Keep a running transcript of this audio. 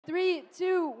3,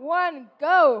 2, 1,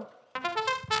 go.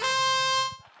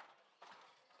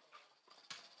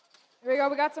 Here we go.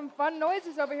 We got some fun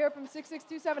noises over here from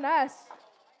 6627S.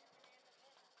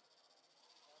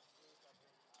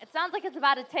 It sounds like it's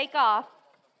about to take off.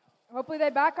 Hopefully they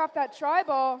back off that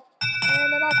tri-ball,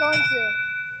 and they're not going to.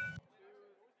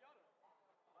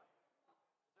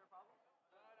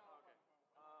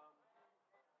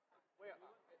 Wait,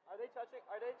 are they touching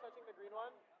the green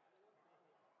one?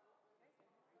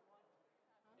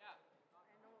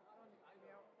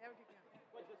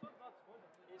 Wait, this one's not scored.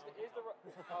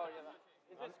 Oh, yeah.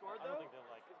 Is it scored, though? I don't think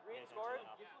they're like... Is green scored? It's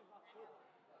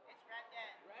red then.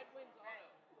 Red wins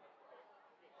auto.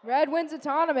 Red wins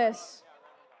autonomous.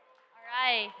 All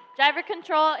right. Driver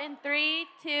control in 3,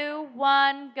 2,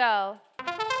 1, go.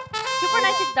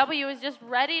 2496W is just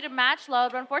ready to match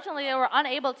load, but unfortunately they were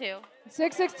unable to.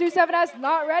 6627S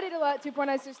not ready to let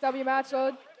 2.96W match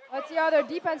load. Let's see how their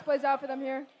defense plays out for them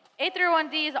here.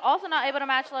 831D is also not able to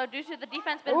match load due to the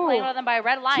defense been playing with them by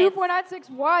Red Alliance.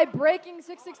 2.96Y breaking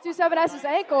 6627S's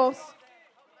ankles.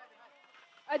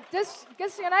 A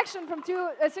disconnection from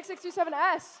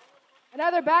 6627S. And now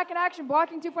they're back in action,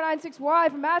 blocking 2.96Y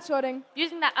from match loading.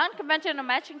 Using that unconventional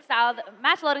match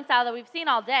loading style that we've seen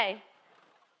all day.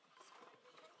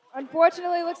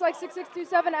 Unfortunately, it looks like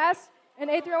 6627S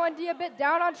and 831D a bit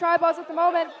down on tri-balls at the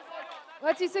moment.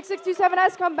 Let's see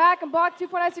 6627S come back and block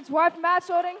 2.96Y from match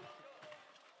loading.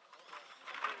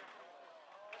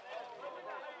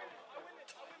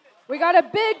 We got a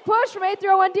big push from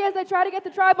 831D as they try to get the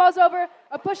tri-balls over.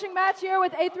 A pushing match here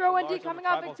with 831D coming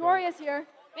out victorious here.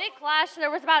 Big clash. There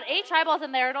was about 8 tri-balls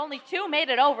in there and only 2 made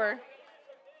it over.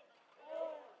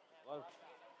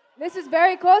 This is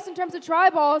very close in terms of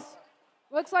tri-balls.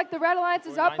 Looks like the Red Alliance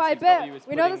is up by a bit.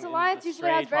 We know this alliance usually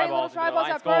has very little tri-balls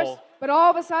at first, but all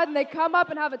of a sudden they come up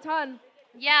and have a ton.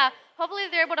 Yeah, hopefully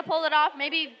they're able to pull it off,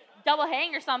 maybe double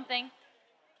hang or something.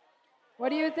 What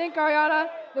do you think, Ariana?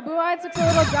 The Blue Alliance looks a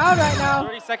little down right now.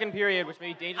 30-second period, which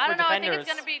may be dangerous for defenders. I don't know, I think it's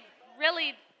going to be really,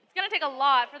 it's going to take a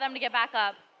lot for them to get back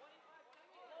up.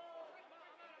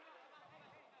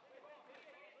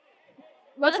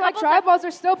 Looks like tri-balls are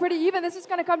still pretty even. This is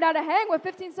going to come down to hang with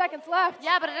 15 seconds left.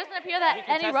 Yeah, but it doesn't appear that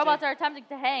any robots are attempting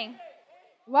to hang.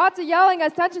 Lots of yelling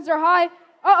as tensions are high.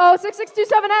 Uh-oh,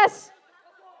 6627S.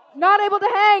 Not able to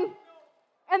hang.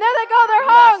 And there they go, they're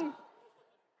hung.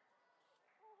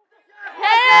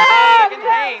 Second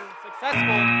hang,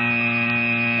 successful.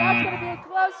 That's going to be a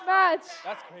close match.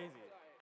 That's crazy.